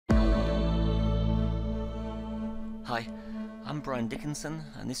Hi, I'm Brian Dickinson,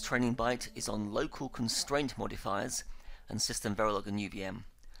 and this training byte is on local constraint modifiers and SystemVerilog and UVM.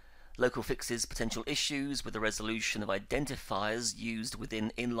 Local fixes potential issues with the resolution of identifiers used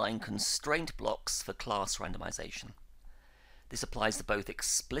within inline constraint blocks for class randomization. This applies to both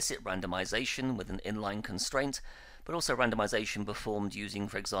explicit randomization with an inline constraint, but also randomization performed using,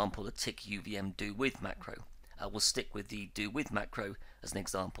 for example, the tick UVM do-with macro. We'll stick with the do-with macro as an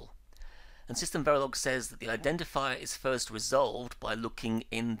example. And SystemVerilog says that the identifier is first resolved by looking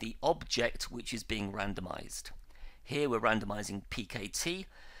in the object which is being randomized. Here we're randomizing PKT.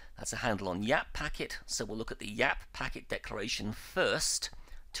 That's a handle on YAP packet, so we'll look at the YAP packet declaration first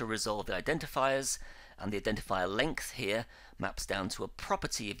to resolve the identifiers, and the identifier length here maps down to a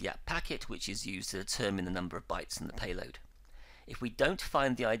property of YAP packet which is used to determine the number of bytes in the payload. If we don't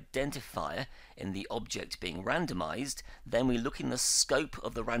find the identifier in the object being randomized, then we look in the scope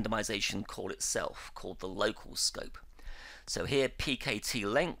of the randomization call itself, called the local scope. So here PKT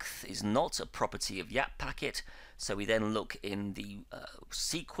length is not a property of YAP packet, so we then look in the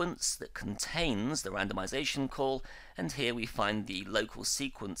sequence that contains the randomization call, and here we find the local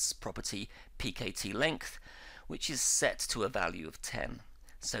sequence property PKT length, which is set to a value of 10.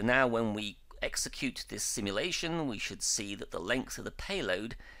 So now when we execute this simulation, we should see that the length of the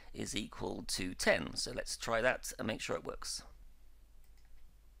payload is equal to 10. So let's try that and make sure it works.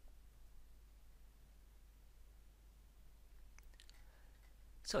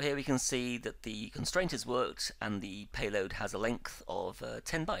 So here we can see that the constraint has worked and the payload has a length of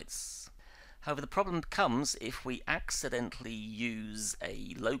 10 bytes. However, the problem comes if we accidentally use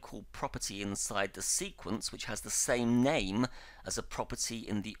a local property inside the sequence which has the same name as a property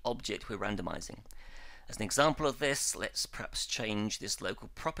in the object we're randomizing. As an example of this, let's perhaps change this local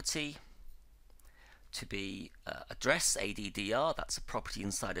property to be address ADDR. That's a property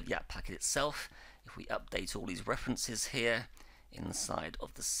inside of YAP packet itself. If we update all these references here inside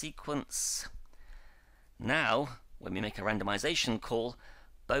of the sequence, now when we make a randomization call,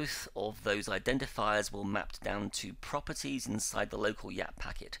 both of those identifiers will map down to properties inside the local YAP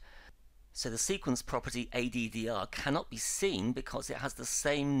packet. So the sequence property ADDR cannot be seen because it has the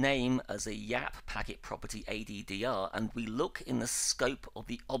same name as a YAP packet property ADDR, and we look in the scope of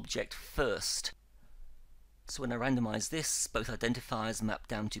the object first. So when I randomize this, both identifiers map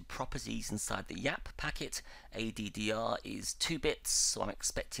down to properties inside the YAP packet. ADDR is 2 bits, so I'm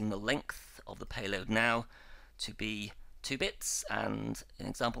expecting the length of the payload now to be 2 bits, and an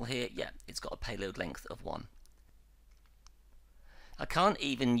example here, yeah, it's got a payload length of 1. I can't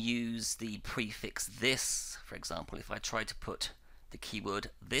even use the prefix this, for example. If I try to put the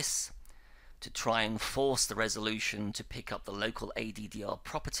keyword this to try and force the resolution to pick up the local ADDR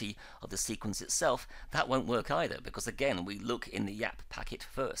property of the sequence itself, that won't work either, because again we look in the YAP packet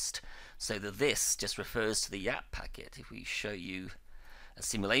first. So the this just refers to the YAP packet. If we show you a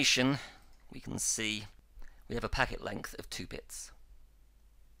simulation, we can see we have a packet length of 2 bits.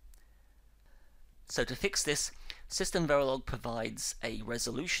 So to fix this, SystemVerilog provides a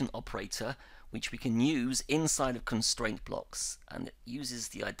resolution operator which we can use inside of constraint blocks, and it uses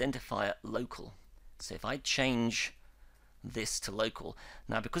the identifier local. So if I change this to local,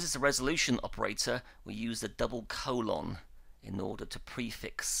 now because it's a resolution operator, we use the double colon in order to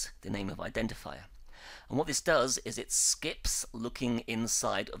prefix the name of identifier. And what this does is it skips looking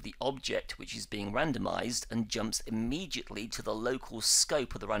inside of the object which is being randomized and jumps immediately to the local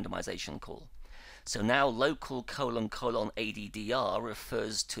scope of the randomization call. So now local : ADDR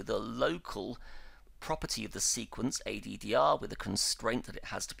refers to the local property of the sequence ADDR with a constraint that it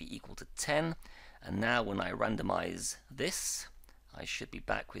has to be equal to 10. And now when I randomize this, I should be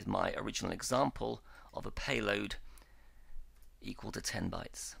back with my original example of a payload equal to 10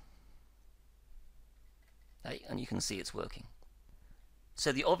 bytes. And you can see it's working.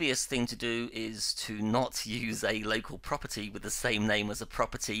 So the obvious thing to do is to not use a local property with the same name as a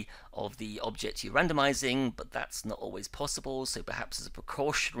property of the object you're randomizing, but that's not always possible, so perhaps as a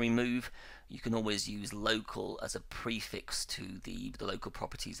precautionary move you can always use local as a prefix to the local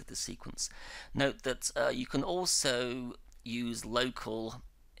properties of the sequence. Note that you can also use local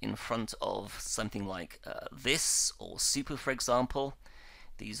in front of something like this or super, for example.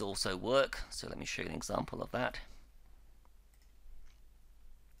 These also work, so let me show you an example of that.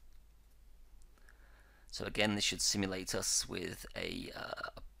 So again, this should simulate us with a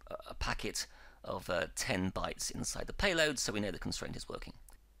packet of 10 bytes inside the payload, so we know the constraint is working.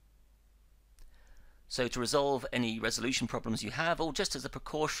 So to resolve any resolution problems you have, or just as a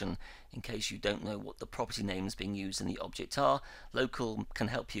precaution in case you don't know what the property names being used in the object are, local can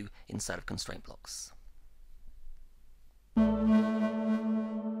help you inside of constraint blocks.